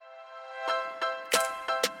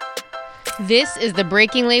This is the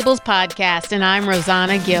Breaking Labels podcast, and I'm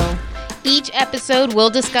Rosanna Gill. Each episode will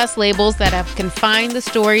discuss labels that have confined the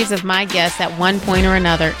stories of my guests at one point or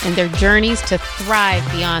another and their journeys to thrive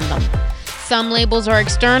beyond them. Some labels are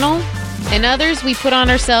external, and others we put on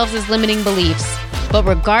ourselves as limiting beliefs. But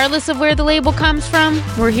regardless of where the label comes from,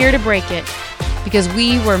 we're here to break it because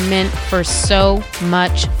we were meant for so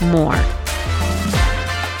much more.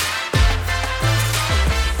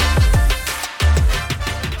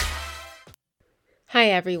 Hi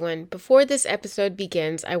everyone. Before this episode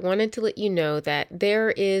begins, I wanted to let you know that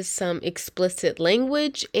there is some explicit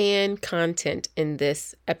language and content in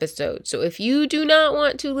this episode. So if you do not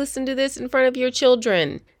want to listen to this in front of your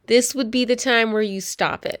children, this would be the time where you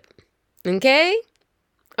stop it. Okay?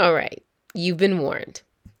 All right. You've been warned.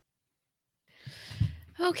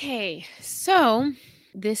 Okay. So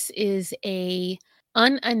this is a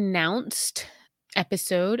unannounced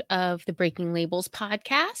episode of the Breaking Labels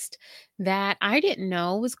podcast that I didn't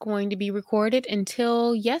know was going to be recorded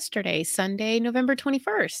until yesterday, Sunday, November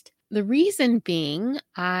 21st. The reason being,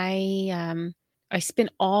 I spent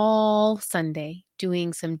all Sunday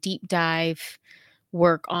doing some deep dive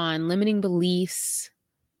work on limiting beliefs,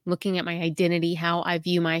 looking at my identity, how I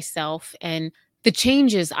view myself, and the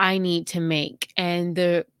changes I need to make, and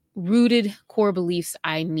the rooted core beliefs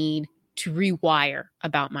I need to rewire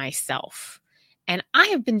about myself. And I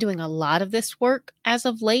have been doing a lot of this work as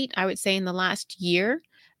of late, I would say in the last year.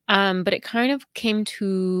 But it kind of came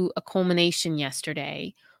to a culmination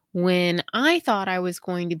yesterday when I thought I was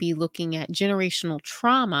going to be looking at generational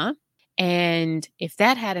trauma and if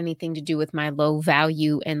that had anything to do with my low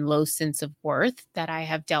value and low sense of worth that I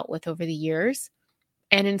have dealt with over the years.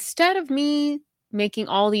 And instead of me making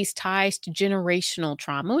all these ties to generational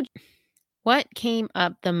trauma, what came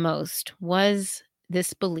up the most was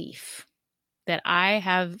this belief that I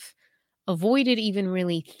have avoided even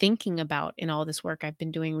really thinking about in all this work I've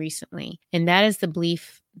been doing recently. And that is the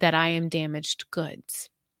belief that I am damaged goods.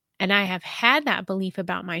 And I have had that belief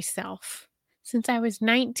about myself since I was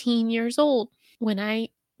 19 years old when I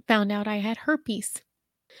found out I had herpes.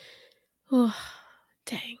 Oh,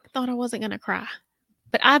 dang, thought I wasn't going to cry.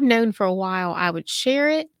 But I've known for a while I would share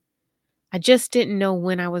it. I just didn't know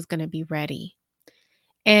when I was going to be ready.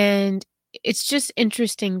 And it's just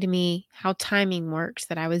interesting to me how timing works,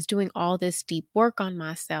 that I was doing all this deep work on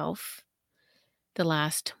myself the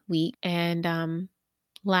last week. And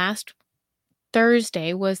last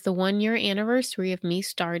Thursday was the 1-year anniversary of me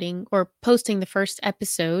starting or posting the first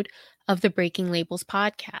episode of the Breaking Labels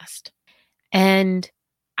podcast. And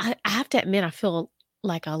I have to admit, I feel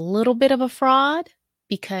like a little bit of a fraud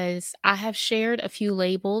because I have shared a few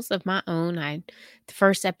labels of my own. The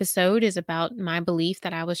first episode is about my belief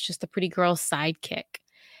that I was just a pretty girl sidekick.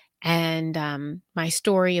 And my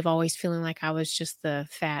story of always feeling like I was just the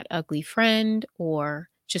fat, ugly friend or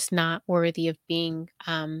just not worthy of being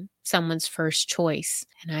someone's first choice.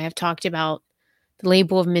 And I have talked about the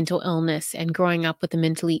label of mental illness and growing up with a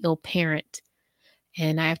mentally ill parent.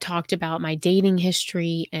 And I have talked about my dating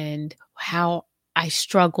history and how I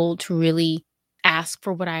struggled to really ask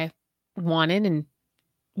for what I wanted and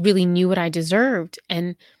really knew what I deserved.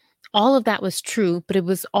 And all of that was true, but it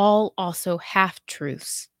was all also half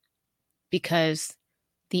truths, because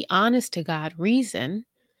the honest to God reason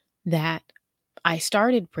that I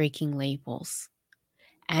started breaking labels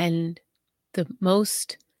and the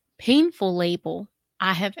most painful label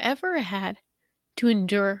I have ever had to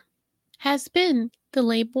endure has been the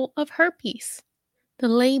label of herpes, the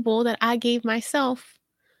label that I gave myself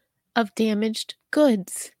of damaged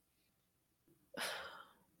goods.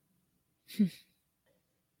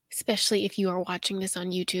 Especially if you are watching this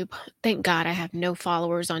on YouTube. Thank God I have no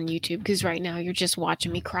followers on YouTube because right now you're just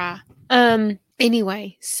watching me cry.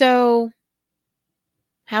 Anyway, so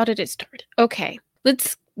how did it start? Okay,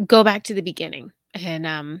 let's go back to the beginning.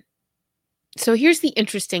 And so here's the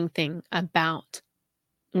interesting thing about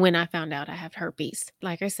when I found out I have herpes.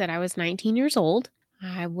 Like I said, I was 19 years old.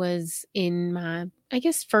 I was in my, I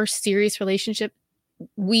guess, first serious relationship.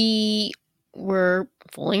 We were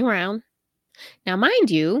fooling around. Now, mind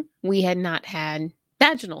you, we had not had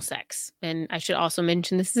vaginal sex. And I should also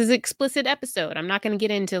mention this is an explicit episode. I'm not going to get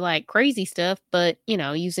into like crazy stuff, but, you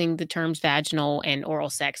know, using the terms vaginal and oral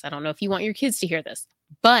sex. I don't know if you want your kids to hear this,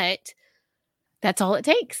 but that's all it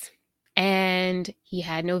takes. And he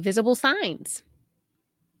had no visible signs.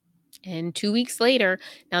 And 2 weeks later,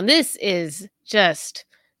 now this is just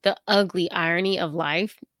the ugly irony of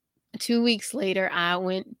life. 2 weeks later, I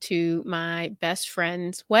went to my best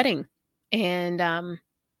friend's wedding. And,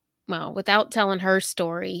 well, without telling her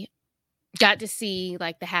story, got to see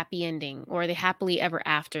like the happy ending or the happily ever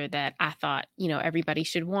after that I thought, everybody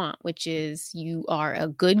should want, which is you are a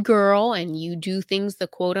good girl and you do things the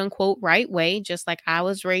quote unquote right way, just like I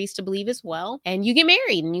was raised to believe as well. And you get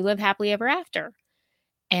married and you live happily ever after.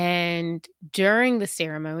 And during the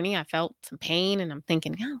ceremony, I felt some pain and I'm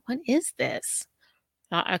thinking, God, what is this?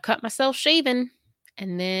 I cut myself shaving.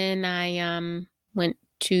 And then I went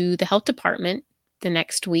to the health department the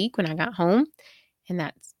next week when I got home.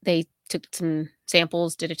 And they took some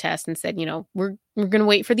samples, did a test, and said, we're gonna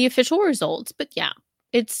wait for the official results. But yeah,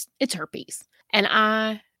 it's herpes. And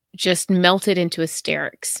I just melted into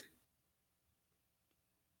hysterics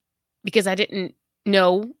because I didn't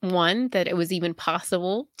know, one, that it was even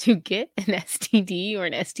possible to get an STD or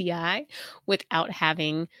an STI without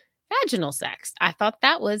having vaginal sex. I thought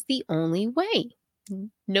that was the only way.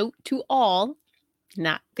 Note to all,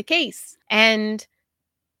 not the case. And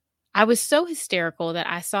I was so hysterical that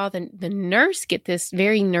I saw the nurse get this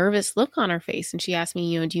very nervous look on her face. And she asked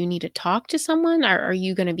me, do you need to talk to someone? Or are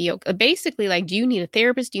you going to be okay? Basically, like, do you need a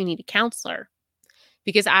therapist? Do you need a counselor?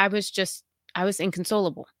 Because I was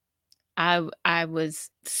inconsolable. I was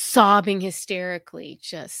sobbing hysterically,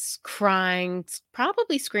 just crying,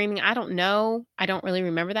 probably screaming. I don't know. I don't really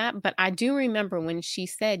remember that. But I do remember when she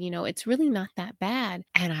said, it's really not that bad.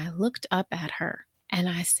 And I looked up at her and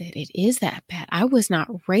I said, it is that bad. I was not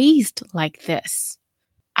raised like this.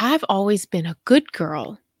 I've always been a good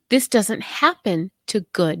girl. This doesn't happen to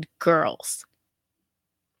good girls.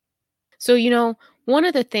 So, one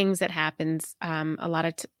of the things that happens not a lot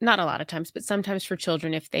of times, but sometimes for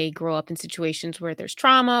children, if they grow up in situations where there's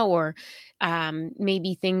trauma or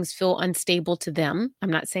maybe things feel unstable to them.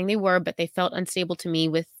 I'm not saying they were, but they felt unstable to me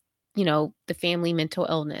with, the family mental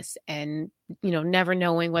illness and, never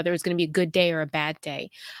knowing whether it was going to be a good day or a bad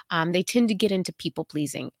day. They tend to get into people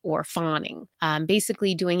pleasing or fawning,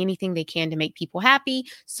 basically doing anything they can to make people happy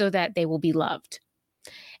so that they will be loved.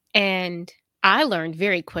 And I learned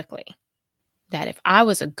very quickly that if I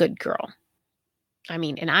was a good girl, I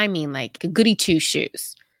mean like a goody two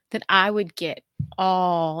shoes, that I would get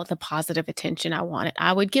all the positive attention I wanted.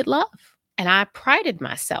 I would get love. And I prided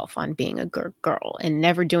myself on being a good girl and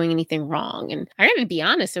never doing anything wrong. And I gotta be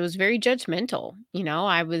honest, it was very judgmental.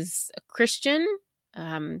 I was a Christian,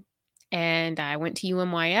 and I went to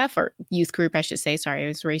UMYF, or youth group, I should say. Sorry, I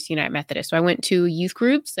was raised United Methodist. So I went to youth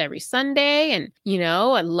groups every Sunday and,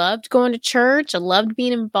 I loved going to church. I loved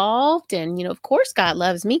being involved. And, of course, God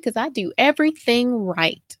loves me because I do everything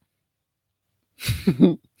right.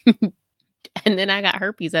 And then I got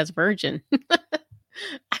herpes as a virgin.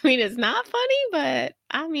 I mean, it's not funny, but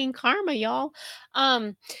I mean, karma, y'all.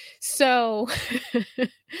 So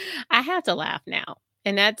I have to laugh now.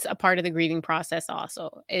 And that's a part of the grieving process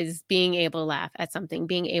also, is being able to laugh at something,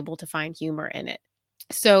 being able to find humor in it.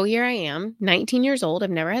 So here I am, 19 years old. I've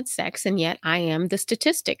never had sex, and yet I am the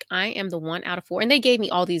statistic. I am the 1 out of 4. And they gave me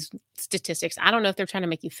all these statistics. I don't know if they're trying to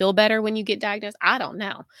make you feel better when you get diagnosed. I don't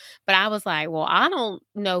know. But I was like, well, I don't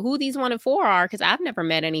know who these 1 and 4 are because I've never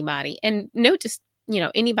met anybody. And note just,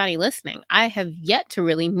 anybody listening, I have yet to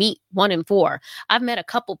really meet 1 and 4. I've met a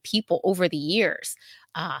couple people over the years.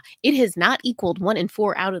 It has not equaled 1 and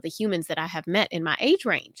 4 out of the humans that I have met in my age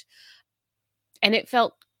range. And it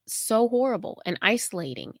felt so horrible and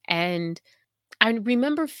isolating. And I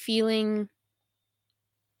remember feeling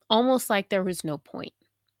almost like there was no point.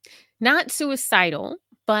 Not suicidal,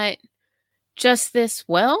 but just this,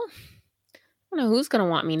 well, I don't know who's going to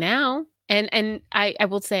want me now. And I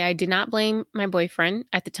will say I did not blame my boyfriend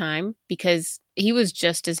at the time because he was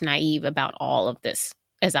just as naive about all of this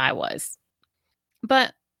as I was.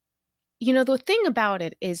 But, the thing about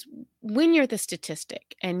it is when you're the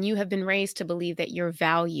statistic and you have been raised to believe that your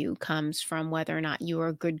value comes from whether or not you are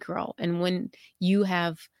a good girl, and when you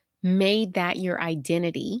have made that your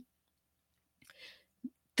identity,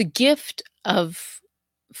 the gift of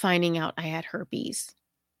finding out I had herpes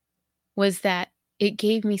was that it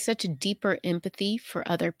gave me such a deeper empathy for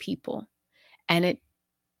other people, and it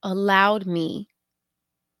allowed me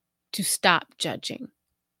to stop judging.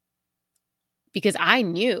 Because I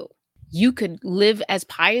knew you could live as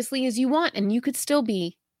piously as you want and you could still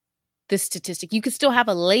be the statistic. You could still have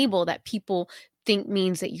a label that people think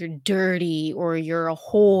means that you're dirty or you're a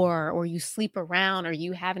whore or you sleep around or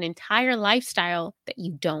you have an entire lifestyle that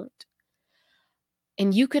you don't.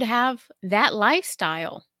 And you could have that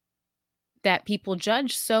lifestyle that people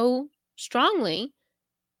judge so strongly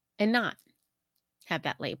and not have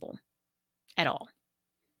that label at all.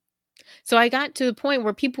 So I got to the point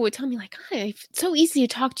where people would tell me like, God, it's so easy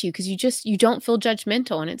to talk to you because you don't feel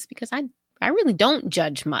judgmental. And it's because I really don't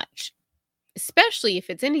judge much. especially if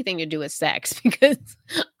it's anything to do with sex, because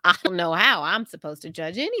I don't know how I'm supposed to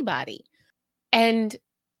judge anybody. And,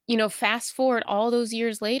 fast forward all those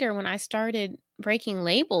years later when I started breaking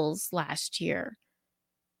labels last year.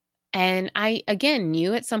 And I, again,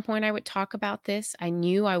 knew at some point I would talk about this. I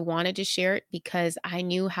knew I wanted to share it because I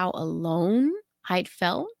knew how alone I'd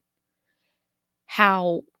felt,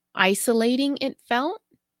 how isolating it felt,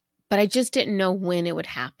 but I just didn't know when it would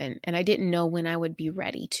happen. And I didn't know when I would be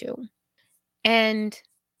ready to. And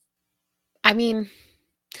I mean,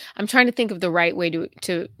 I'm trying to think of the right way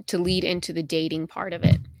to lead into the dating part of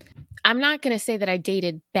it. I'm not going to say that I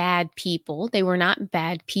dated bad people. They were not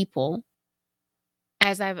bad people.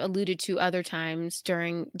 As I've alluded to other times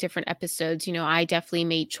during different episodes, I definitely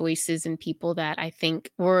made choices in people that I think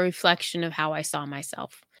were a reflection of how I saw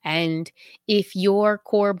myself. And if your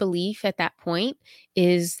core belief at that point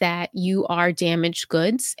is that you are damaged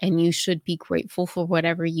goods and you should be grateful for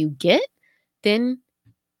whatever you get, then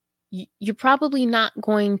you're probably not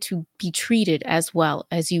going to be treated as well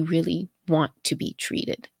as you really want to be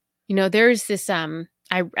treated. There's this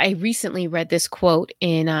I recently read this quote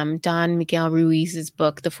in Don Miguel Ruiz's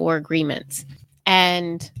book, The Four Agreements.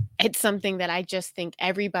 And it's something that I just think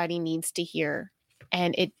everybody needs to hear.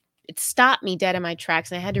 And it stopped me dead in my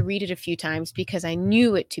tracks. And I had to read it a few times because I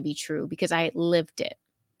knew it to be true, because I lived it.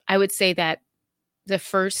 I would say that the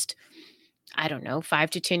first, 5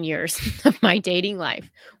 to 10 years of my dating life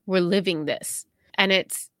were living this. And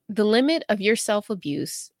it's, the limit of your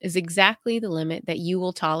self-abuse is exactly the limit that you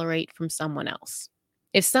will tolerate from someone else.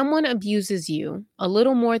 If someone abuses you a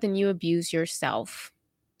little more than you abuse yourself,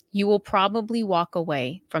 you will probably walk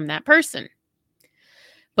away from that person.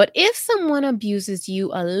 But if someone abuses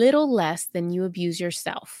you a little less than you abuse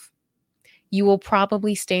yourself, you will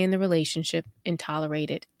probably stay in the relationship and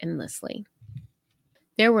tolerate it endlessly.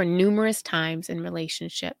 There were numerous times in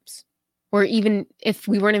relationships, or even if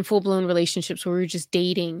we weren't in full-blown relationships where we were just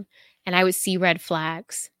dating, and I would see red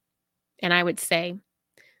flags, and I would say,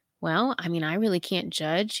 well, I really can't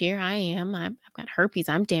judge. Here I am. I've got herpes.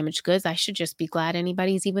 I'm damaged goods. I should just be glad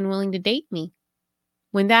anybody's even willing to date me.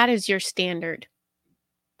 When that is your standard.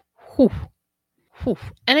 Whew, whew.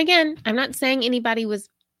 And again, I'm not saying anybody was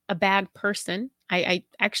a bad person. I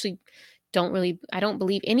actually I don't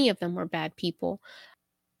believe any of them were bad people.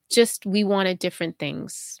 Just we wanted different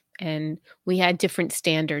things and we had different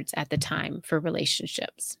standards at the time for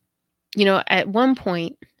relationships. At one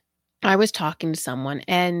point, I was talking to someone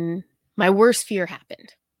and my worst fear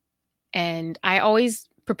happened. And I always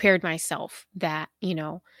prepared myself that,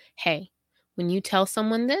 hey, when you tell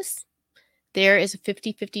someone this, there is a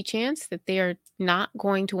 50-50 chance that they are not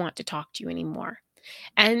going to want to talk to you anymore.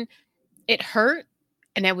 And it hurt.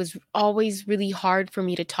 And it was always really hard for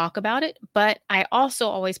me to talk about it. But I also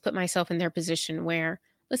always put myself in their position where,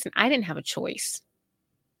 listen, I didn't have a choice.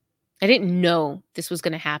 I didn't know this was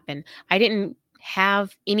going to happen. I didn't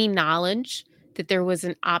have any knowledge that there was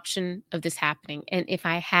an option of this happening. And if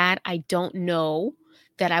I had, I don't know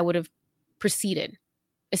that I would have proceeded,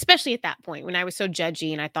 especially at that point when I was so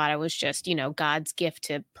judgy and I thought I was just, God's gift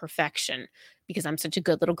to perfection because I'm such a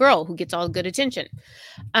good little girl who gets all the good attention.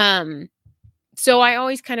 So I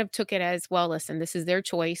always kind of took it as, well, listen, this is their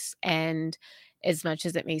choice. And as much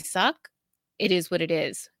as it may suck, it is what it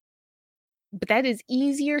is. But that is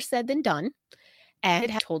easier said than done. And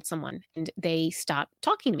I had told someone and they stopped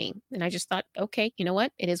talking to me. And I just thought, okay, you know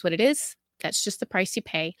what? It is what it is. That's just the price you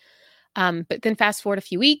pay. But then fast forward a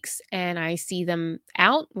few weeks and I see them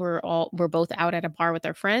out. We're both out at a bar with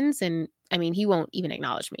our friends. And he won't even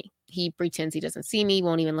acknowledge me. He pretends he doesn't see me,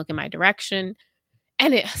 won't even look in my direction.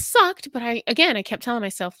 And it sucked, but I kept telling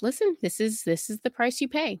myself, listen, this is the price you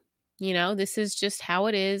pay. This is just how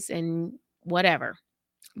it is and whatever.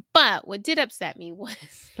 But what did upset me was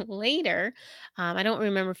later, I don't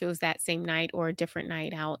remember if it was that same night or a different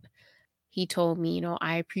night out. He told me,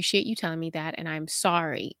 I appreciate you telling me that and I'm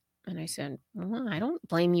sorry. And I said, well, I don't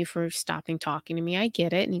blame you for stopping talking to me. I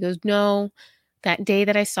get it. And he goes, no, that day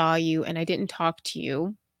that I saw you and I didn't talk to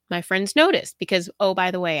you, my friends noticed because, oh,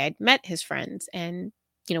 by the way, I'd met his friends and,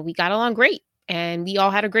 we got along great and we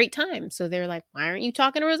all had a great time. So they're like, why aren't you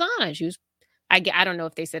talking to Rosanna? I don't know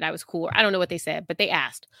if they said I was cool or I don't know what they said, but they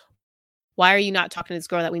asked, why are you not talking to this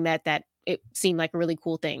girl that we met that it seemed like a really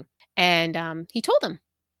cool thing? And he told them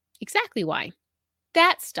exactly why.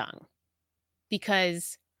 That stung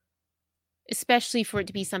because especially for it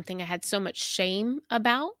to be something I had so much shame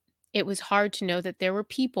about, it was hard to know that there were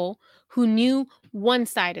people who knew one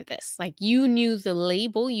side of this. Like you knew the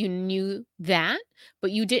label, you knew that,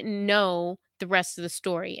 but you didn't know the rest of the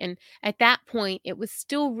story. And at that point, it was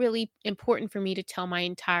still really important for me to tell my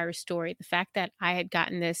entire story. The fact that I had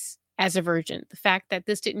gotten this as a virgin. The fact that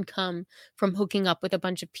this didn't come from hooking up with a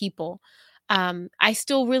bunch of people. I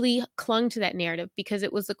still really clung to that narrative because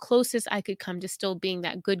it was the closest I could come to still being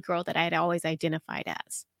that good girl that I had always identified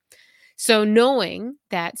as. So knowing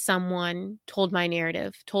that someone told my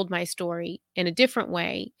narrative, told my story in a different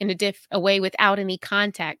way, in a way without any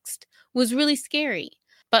context, was really scary.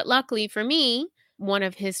 But luckily for me, one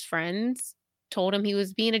of his friends told him he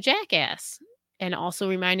was being a jackass and also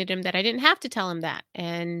reminded him that I didn't have to tell him that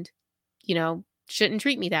and, shouldn't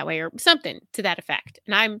treat me that way or something to that effect.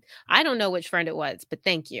 And I don't know which friend it was, but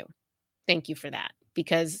thank you. Thank you for that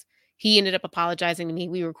because he ended up apologizing to me.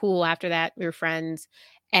 We were cool after that. We were friends.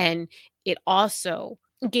 And it also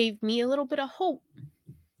gave me a little bit of hope.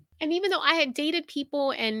 And even though I had dated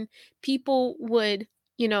people and people would,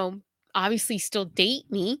 obviously still date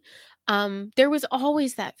me, there was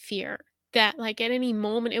always that fear that like at any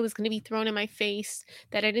moment it was going to be thrown in my face,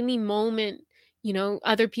 that at any moment,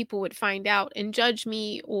 other people would find out and judge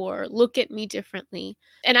me or look at me differently.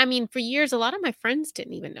 And I mean, for years, a lot of my friends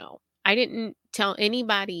didn't even know. I didn't tell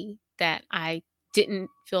anybody that I didn't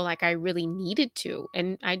feel like I really needed to.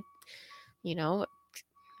 And you know,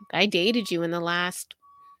 I dated you in the last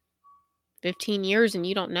 15 years and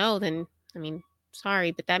you don't know, then, I mean, sorry,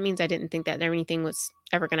 but that means I didn't think that anything was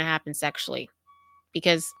ever going to happen sexually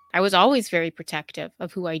because I was always very protective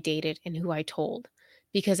of who I dated and who I told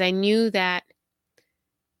because I knew that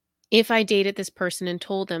if I dated this person and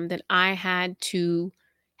told them that I had to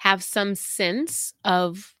have some sense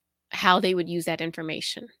of how they would use that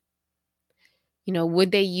information.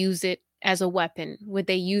 Would they use it as a weapon? Would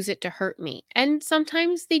they use it to hurt me? And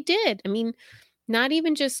sometimes they did. I mean, not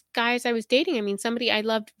even just guys I was dating. I mean, somebody I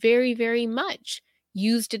loved very, very much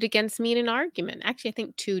used it against me in an argument. Actually, I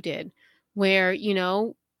think two did, where,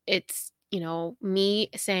 it's, me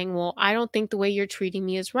saying, well, I don't think the way you're treating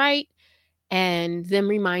me is right. And them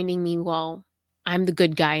reminding me, well, I'm the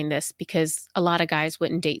good guy in this because a lot of guys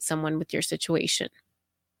wouldn't date someone with your situation.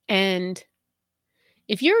 And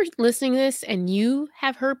if you're listening to this and you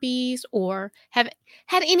have herpes or have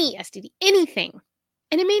had any STD, anything,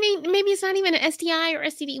 and maybe it's not even an STI or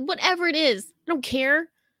STD, whatever it is, I don't care.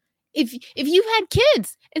 If you've had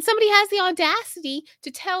kids and somebody has the audacity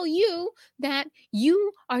to tell you that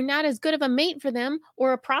you are not as good of a mate for them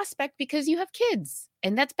or a prospect because you have kids,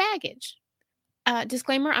 and that's baggage.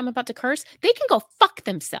 Disclaimer, I'm about to curse. They can go fuck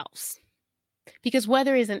themselves. Because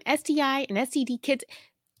whether it's an STI, an STD, kids,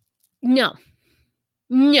 no.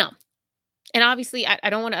 And obviously, I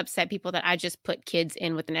don't want to upset people that I just put kids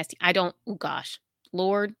in with an STI. I don't, oh gosh,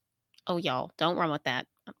 Lord, oh y'all, don't run with that.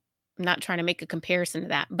 I'm not trying to make a comparison to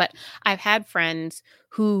that, but I've had friends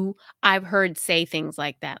who I've heard say things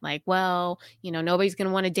like that, like, well, nobody's going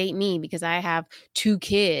to want to date me because I have 2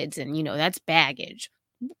 kids and, that's baggage.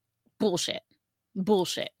 Bullshit.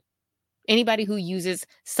 Anybody who uses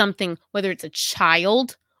something, whether it's a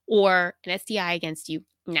child or an STI against you,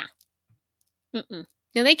 nah. Mm-mm.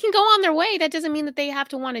 Now, they can go on their way. That doesn't mean that they have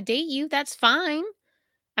to want to date you. That's fine.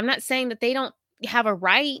 I'm not saying that they don't have a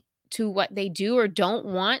right to what they do or don't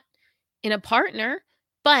want in a partner,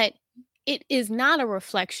 but it is not a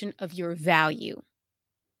reflection of your value.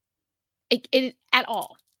 It at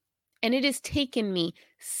all. And it has taken me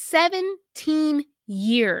 17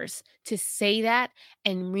 years to say that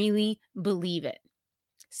and really believe it.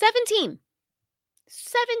 17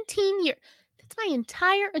 years. That's my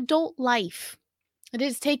entire adult life. It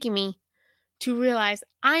is taking me to realize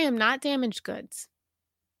I am not damaged goods.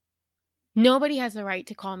 Nobody has the right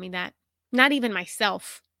to call me that, not even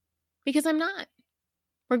myself, because I'm not.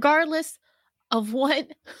 Regardless of what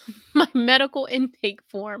my medical intake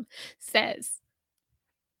form says.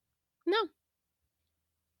 No.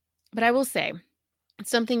 But I will say, it's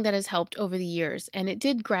something that has helped over the years, and it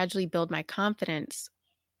did gradually build my confidence.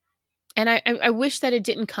 And I wish that it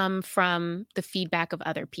didn't come from the feedback of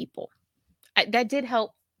other people. That did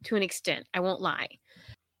help to an extent, I won't lie.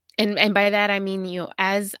 And by that, I mean,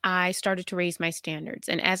 as I started to raise my standards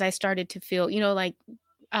and as I started to feel, like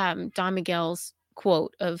Don Miguel's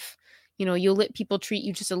quote of, you'll let people treat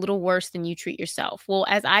you just a little worse than you treat yourself. Well,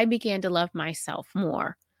 as I began to love myself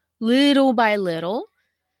more, little by little,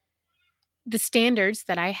 the standards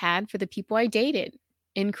that I had for the people I dated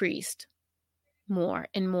increased more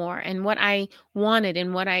and more. And what I wanted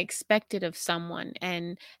and what I expected of someone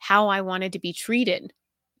and how I wanted to be treated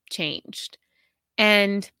changed.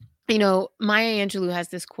 And, Maya Angelou has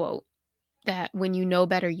this quote that when you know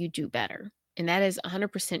better, you do better. And that is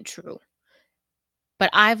 100% true. But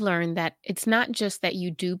I've learned that it's not just that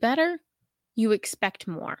you do better, you expect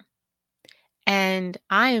more. And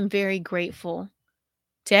I am very grateful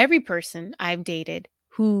to every person I've dated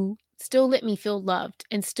who still let me feel loved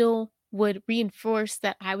and still would reinforce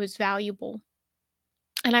that I was valuable.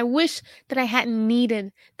 And I wish that I hadn't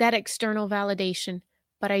needed that external validation,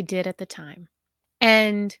 but I did at the time.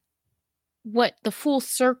 And what the full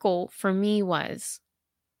circle for me was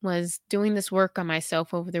doing this work on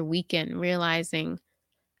myself over the weekend, realizing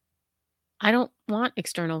I don't want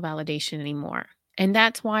external validation anymore. And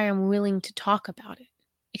that's why I'm willing to talk about it.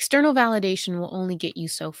 External validation will only get you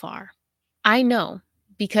so far. I know,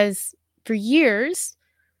 because for years,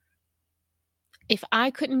 if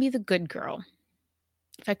I couldn't be the good girl,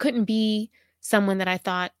 if I couldn't be someone that I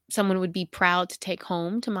thought someone would be proud to take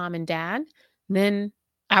home to mom and dad, then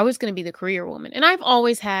I was going to be the career woman. And I've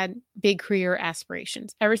always had big career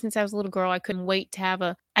aspirations. Ever since I was a little girl, I couldn't wait to have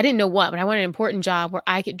I didn't know what, but I wanted an important job where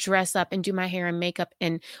I could dress up and do my hair and makeup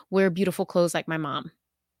and wear beautiful clothes like my mom.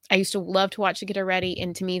 I used to love to watch her get her ready.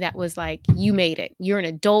 And to me, that was like, you made it. You're an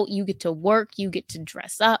adult. You get to work. You get to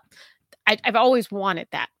dress up. I've always wanted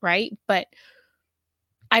that, right? But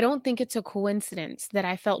I don't think it's a coincidence that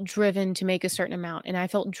I felt driven to make a certain amount and I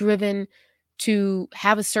felt driven to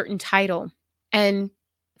have a certain title and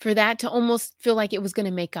for that to almost feel like it was going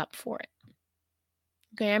to make up for it.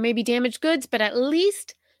 Okay, I may be damaged goods, but at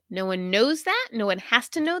least no one knows that. No one has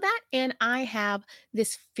to know that. And I have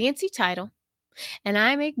this fancy title and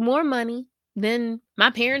I make more money than my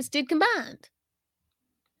parents did combined.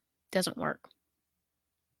 Doesn't work.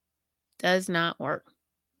 Does not work.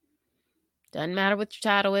 Doesn't matter what your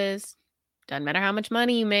title is. Doesn't matter how much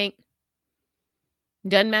money you make.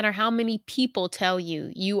 Doesn't matter how many people tell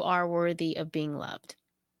you you are worthy of being loved.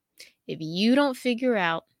 If you don't figure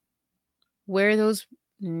out where those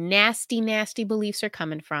nasty, nasty beliefs are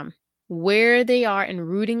coming from, where they are and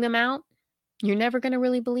rooting them out, you're never going to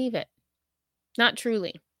really believe it. Not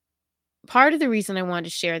truly. Part of the reason I wanted to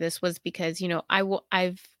share this was because,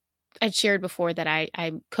 I'd shared before that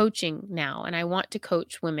I'm coaching now and I want to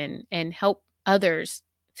coach women and help others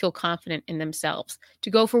feel confident in themselves to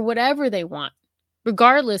go for whatever they want,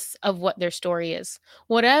 regardless of what their story is,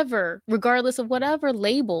 regardless of whatever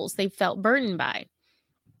labels they felt burdened by.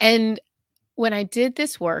 And when I did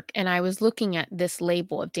this work and I was looking at this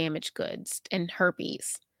label of damaged goods and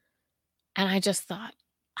herpes, and I just thought,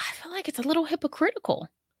 I feel like it's a little hypocritical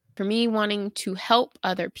for me wanting to help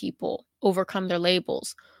other people overcome their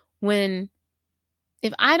labels when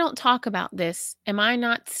if I don't talk about this, am I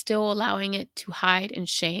not still allowing it to hide in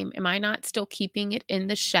shame? Am I not still keeping it in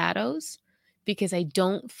the shadows because I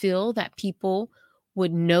don't feel that people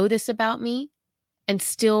would know this about me and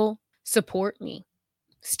still support me,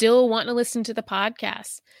 still want to listen to the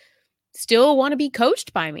podcast, still want to be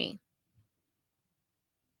coached by me?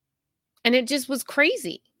 And it just was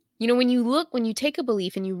crazy. When you take a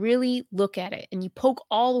belief and you really look at it and you poke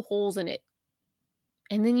all the holes in it,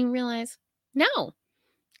 and then you realize, no,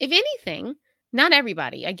 if anything, not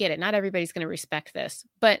everybody, I get it, not everybody's going to respect this,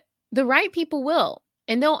 but the right people will,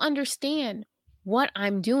 and they'll understand what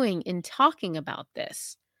I'm doing in talking about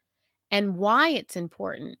this and why it's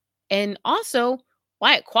important, and also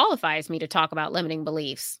why it qualifies me to talk about limiting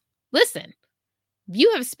beliefs. Listen,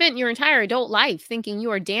 you have spent your entire adult life thinking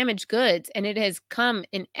you are damaged goods, and it has come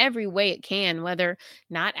in every way it can, whether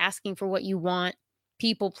not asking for what you want,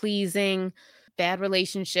 people pleasing, bad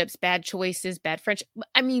relationships, bad choices, bad friendship.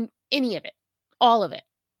 I mean, any of it, all of it.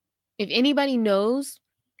 If anybody knows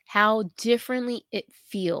how differently it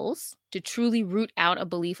feels to truly root out a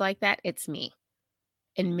belief like that, it's me.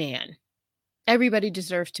 And man, everybody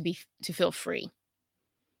deserves to feel free.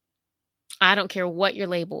 I don't care what your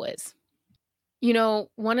label is.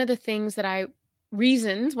 One of the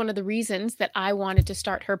reasons that I wanted to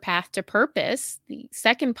start Her Path to Purpose, the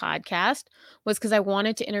second podcast, was because I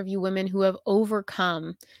wanted to interview women who have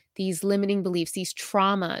overcome these limiting beliefs, these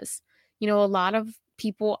traumas. A lot of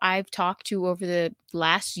people I've talked to over the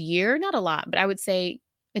last year, not a lot, but I would say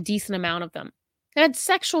a decent amount of them, had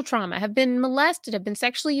sexual trauma, have been molested, have been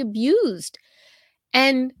sexually abused.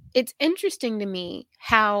 And it's interesting to me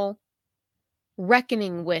how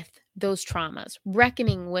reckoning with those traumas,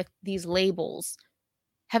 reckoning with these labels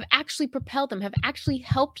have actually propelled them, have actually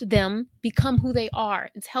helped them become who they are.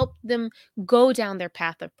 It's helped them go down their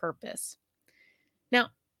path of purpose. Now,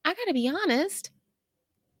 I got to be honest,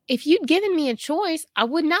 if you'd given me a choice, I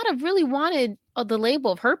would not have really wanted the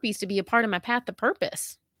label of herpes to be a part of my path of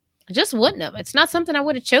purpose. I just wouldn't have. It's not something I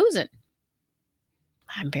would have chosen.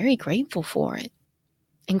 I'm very grateful for it,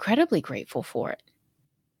 incredibly grateful for it.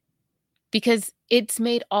 Because it's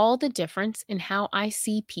made all the difference in how I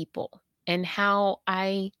see people and how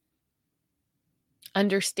I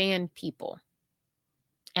understand people.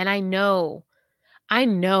 And I know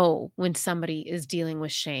when somebody is dealing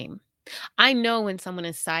with shame. I know when someone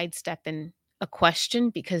is sidestepping a question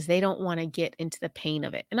because they don't want to get into the pain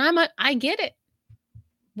of it. And I get it.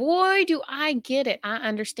 Boy, do I get it. I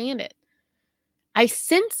understand it. I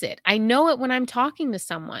sense it. I know it when I'm talking to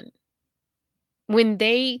someone. When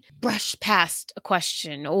they brush past a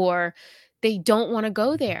question or they don't want to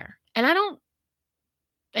go there. And I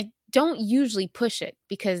don't usually push it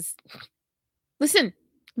because listen,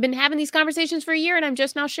 I've been having these conversations for a year and I'm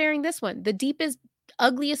just now sharing this one. The deepest,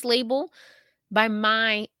 ugliest label by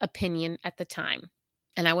my opinion at the time.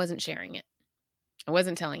 And I wasn't sharing it. I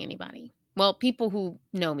wasn't telling anybody. Well, people who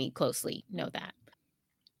know me closely know that.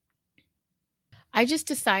 I just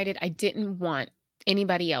decided I didn't want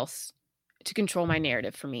anybody else to control my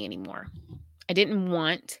narrative for me anymore. I didn't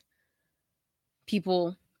want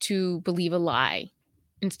people to believe a lie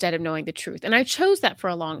instead of knowing the truth. And I chose that for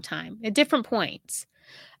a long time at different points.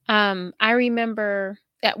 I remember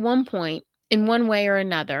at one point, in one way or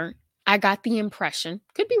another, I got the impression,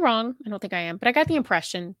 could be wrong, I don't think I am, but I got the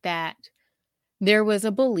impression that there was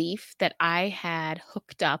a belief that I had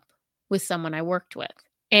hooked up with someone I worked with.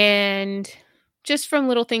 And just from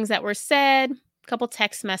little things that were said, a couple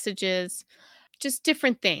text messages, just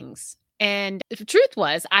different things. And the truth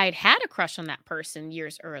was, I'd had a crush on that person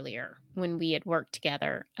years earlier when we had worked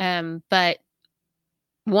together. But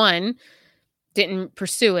one, didn't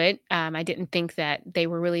pursue it. I didn't think that they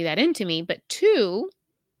were really that into me. But two,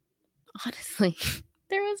 honestly,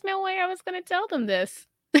 there was no way I was going to tell them this.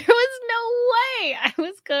 There was no way I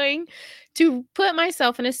was going to put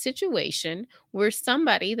myself in a situation where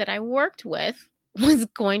somebody that I worked with was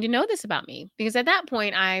going to know this about me. Because at that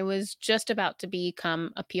point, I was just about to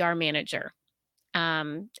become a PR manager.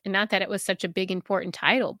 And not that it was such a big, important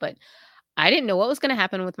title, but I didn't know what was going to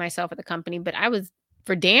happen with myself at the company. But I was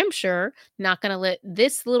for damn sure not going to let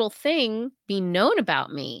this little thing be known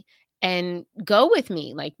about me and go with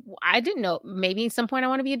me. Like, I didn't know. Maybe at some point I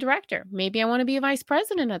want to be a director. Maybe I want to be a vice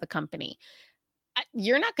president of the company.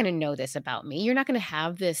 You're not going to know this about me. You're not going to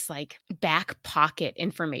have this like back pocket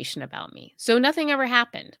information about me. So nothing ever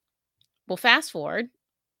happened. Well, fast forward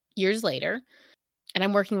years later, and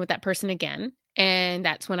I'm working with that person again. And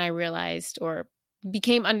that's when I realized or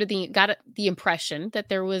got the impression that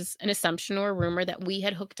there was an assumption or a rumor that we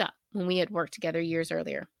had hooked up when we had worked together years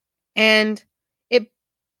earlier. And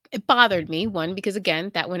it bothered me, one, because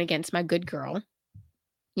again, that went against my good girl.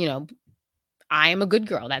 You know, I am a good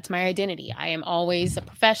girl. That's my identity. I am always a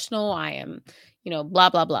professional. I am, blah,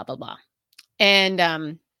 blah, blah, blah, blah.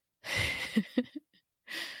 And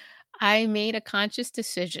I made a conscious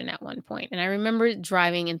decision at one point, and I remember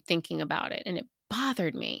driving and thinking about it, and it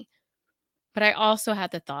bothered me. But I also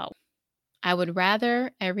had the thought, I would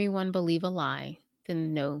rather everyone believe a lie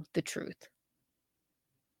than know the truth.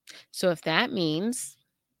 So if that means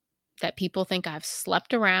that people think I've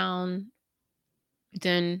slept around,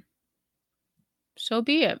 then so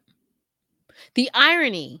be it. The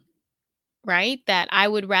irony, right? That I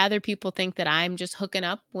would rather people think that I'm just hooking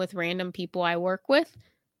up with random people I work with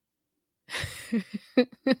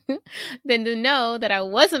than to know that I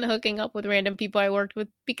wasn't hooking up with random people I worked with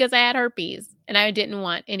because I had herpes and I didn't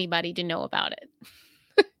want anybody to know about it.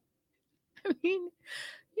 I mean,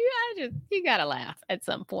 you gotta laugh at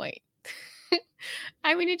some point.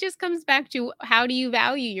 I mean, it just comes back to how do you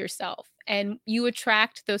value yourself? And you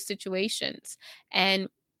attract those situations. And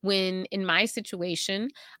when in my situation,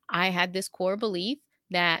 I had this core belief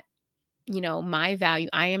that, my value,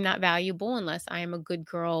 I am not valuable unless I am a good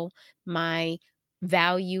girl. My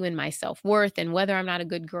value and my self-worth and whether I'm not a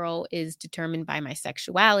good girl is determined by my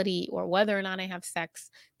sexuality or whether or not I have sex,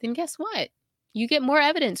 then guess what? You get more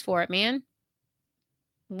evidence for it, man.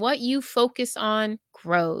 What you focus on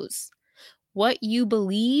grows. What you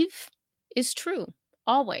believe is true.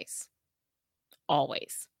 Always.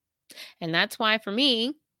 Always. And that's why for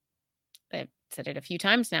me, I've said it a few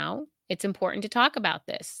times now, it's important to talk about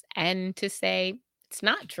this and to say it's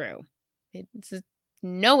not true. It's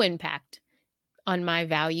no impact on my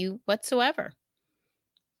value whatsoever.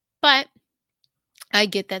 But I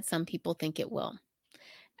get that some people think it will.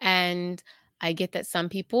 And I get that some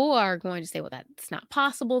people are going to say, well, that's not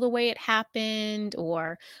possible the way it happened.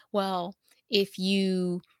 Or, well, if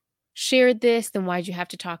you shared this, then why'd you have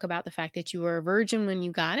to talk about the fact that you were a virgin when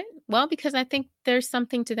you got it? Well, because I think there's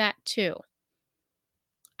something to that too.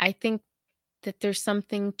 I think that there's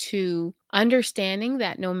something to understanding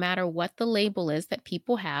that no matter what the label is that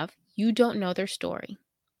people have, you don't know their story.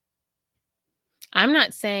 I'm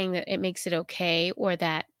not saying that it makes it okay or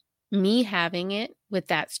that me having it with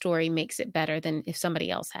that story makes it better than if somebody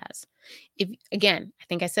else has. Again, I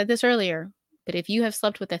think I said this earlier, but if you have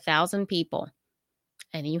slept with 1,000 people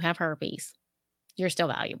and you have herpes, you're still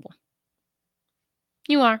valuable.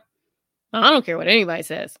 You are. I don't care what anybody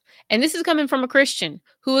says. And this is coming from a Christian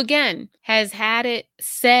who, again, has had it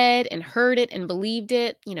said and heard it and believed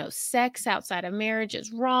it. Sex outside of marriage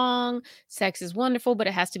is wrong. Sex is wonderful, but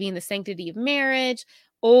it has to be in the sanctity of marriage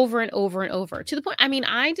over and over and over. To the point,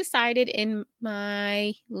 I decided in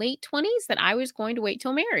my late 20s that I was going to wait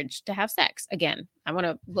till marriage to have sex. Again, I want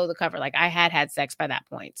to blow the cover. Like I had sex by that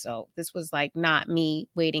point. So this was like not me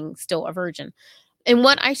waiting, still a virgin. And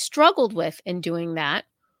what I struggled with in doing that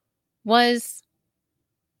was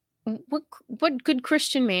what good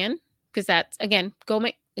Christian man, because that's again,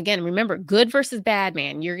 remember, good versus bad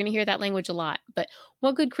man. You're going to hear that language a lot. But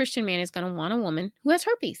what good Christian man is going to want a woman who has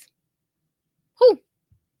herpes? Who?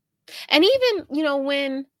 And even,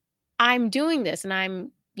 when I'm doing this and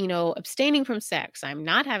I'm, abstaining from sex, I'm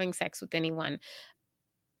not having sex with anyone,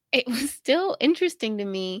 it was still interesting to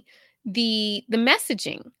me, the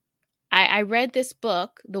messaging. I read this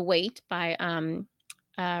book, The Weight, by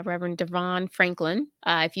Reverend Devon Franklin.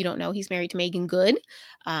 If you don't know, he's married to Megan Good.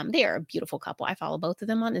 They are a beautiful couple. I follow both of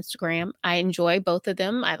them on Instagram. I enjoy both of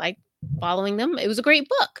them. I like following them. It was a great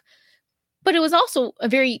book. But it was also a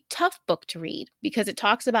very tough book to read because it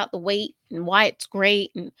talks about the weight and why it's great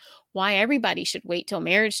and why everybody should wait till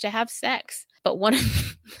marriage to have sex. But one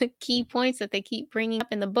of the key points that they keep bringing up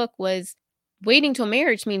in the book was waiting till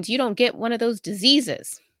marriage means you don't get one of those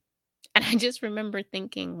diseases. And I just remember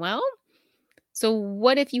thinking, well, so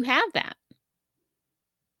what if you have that?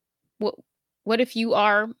 What if you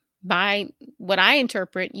are, by what I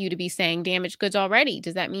interpret you to be saying, damaged goods already?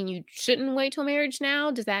 Does that mean you shouldn't wait till marriage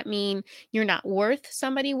now? Does that mean you're not worth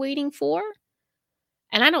somebody waiting for?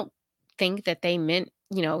 And I don't think that they meant,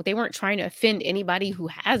 they weren't trying to offend anybody who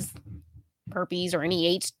has herpes or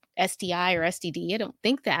any STI or STD. I don't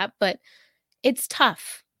think that, but it's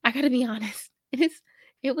tough. I got to be honest.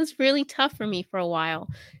 It was really tough for me for a while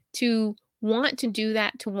to want to do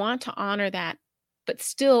that, to want to honor that, but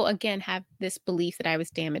still, again, have this belief that I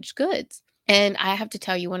was damaged goods. And I have to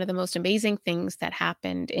tell you, one of the most amazing things that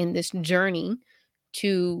happened in this journey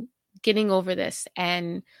to getting over this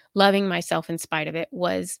and loving myself in spite of it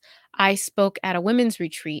was I spoke at a women's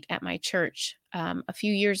retreat at my church a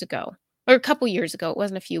few years ago, or a couple years ago. It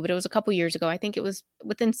wasn't a few, but it was a couple years ago. I think it was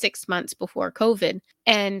within 6 months before COVID.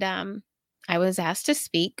 And I was asked to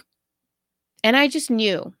speak. And I just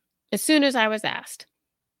knew, as soon as I was asked,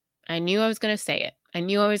 I knew I was going to say it. I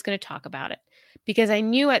knew I was going to talk about it because I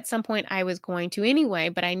knew at some point I was going to anyway,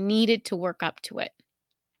 but I needed to work up to it.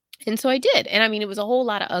 And so I did. And it was a whole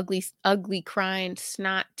lot of ugly crying,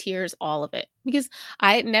 snot, tears, all of it, because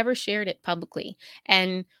I had never shared it publicly.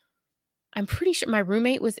 And I'm pretty sure my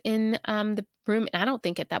roommate was in the room. And I don't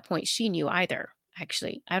think at that point she knew either.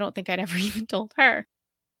 Actually, I don't think I'd ever even told her.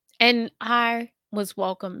 And I was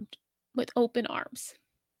welcomed with open arms.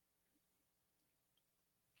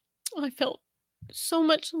 I felt so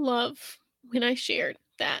much love when I shared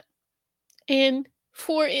that. And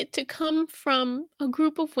for it to come from a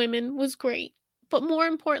group of women was great. But more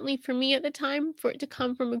importantly for me at the time, for it to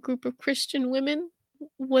come from a group of Christian women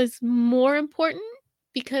was more important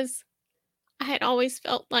because I had always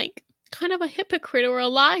felt like kind of a hypocrite or a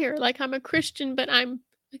liar. Like I'm a Christian, but I'm,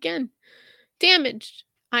 again, damaged.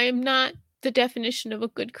 I am not the definition of a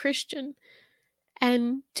good Christian.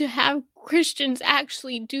 And to have Christians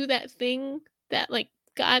actually do that thing that, like,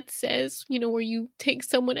 God says, where you take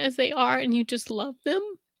someone as they are and you just love them,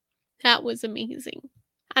 that was amazing.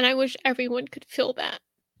 And I wish everyone could feel that.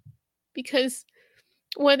 Because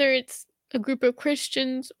whether it's a group of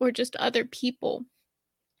Christians or just other people,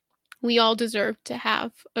 we all deserve to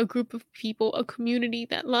have a group of people, a community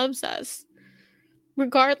that loves us,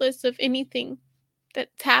 regardless of anything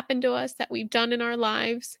that's happened to us, that we've done in our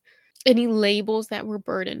lives, any labels that we're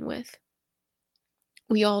burdened with.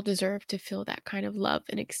 We all deserve to feel that kind of love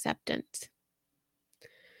and acceptance.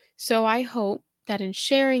 So I hope that in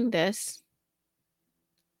sharing this,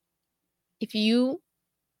 if you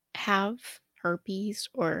have herpes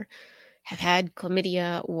or have had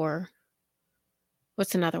chlamydia or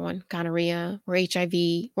what's another one, gonorrhea or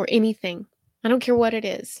HIV or anything, I don't care what it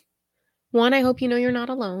is. One, I hope you know you're not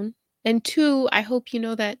alone. And two, I hope you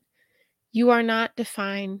know that you are not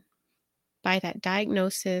defined by that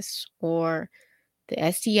diagnosis or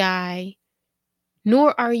the STI,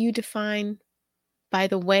 nor are you defined by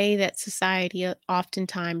the way that society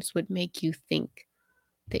oftentimes would make you think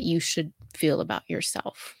that you should feel about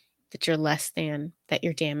yourself, that you're less than, that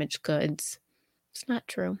you're damaged goods. It's not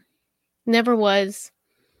true. Never was.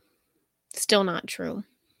 Still not true.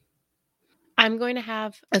 I'm going to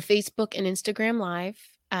have a Facebook and Instagram Live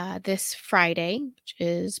this Friday, which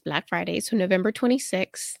is Black Friday, so November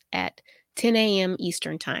 26th at 10 a.m.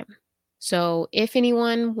 Eastern Time. So if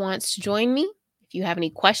anyone wants to join me, if you have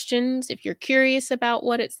any questions, if you're curious about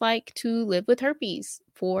what it's like to live with herpes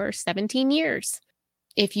for 17 years,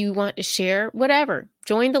 if you want to share, whatever,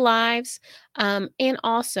 join the lives. And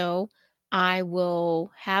also, I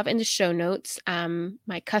will have in the show notes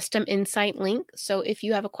my custom insight link. So if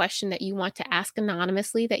you have a question that you want to ask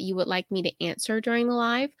anonymously that you would like me to answer during the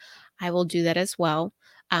live, I will do that as well.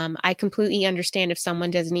 I completely understand if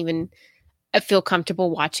someone doesn't even feel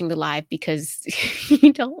comfortable watching the live because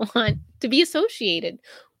you don't want to be associated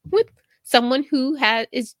with someone who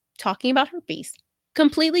is talking about herpes.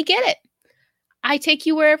 Completely get it. I take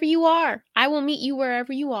you wherever you are. I will meet you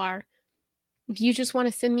wherever you are. If you just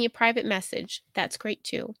want to send me a private message, that's great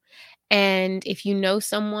too. And if you know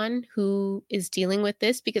someone who is dealing with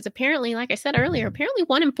this, because apparently, like I said earlier, apparently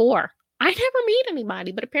 1 in 4. I never meet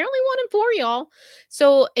anybody, but apparently 1 in 4, y'all.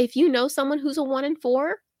 So if you know someone who's a 1 in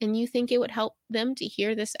 4 and you think it would help them to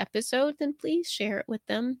hear this episode, then please share it with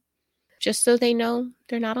them. Just so they know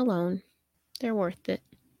they're not alone. They're worth it.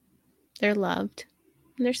 They're loved.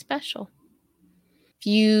 And they're special. If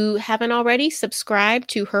you haven't already, subscribe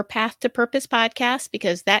to Her Path to Purpose podcast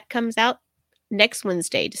because that comes out next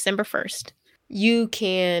Wednesday, December 1st. You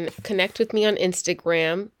can connect with me on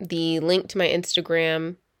Instagram. The link to my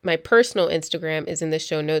Instagram, my personal Instagram, is in the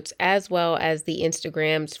show notes, as well as the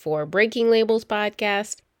Instagrams for Breaking Labels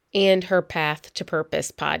podcast and Her Path to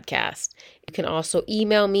Purpose podcast. You can also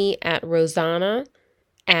email me at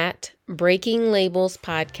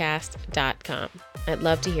rosanna@breakinglabelspodcast.com. I'd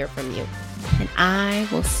love to hear from you. And I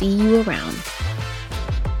will see you around.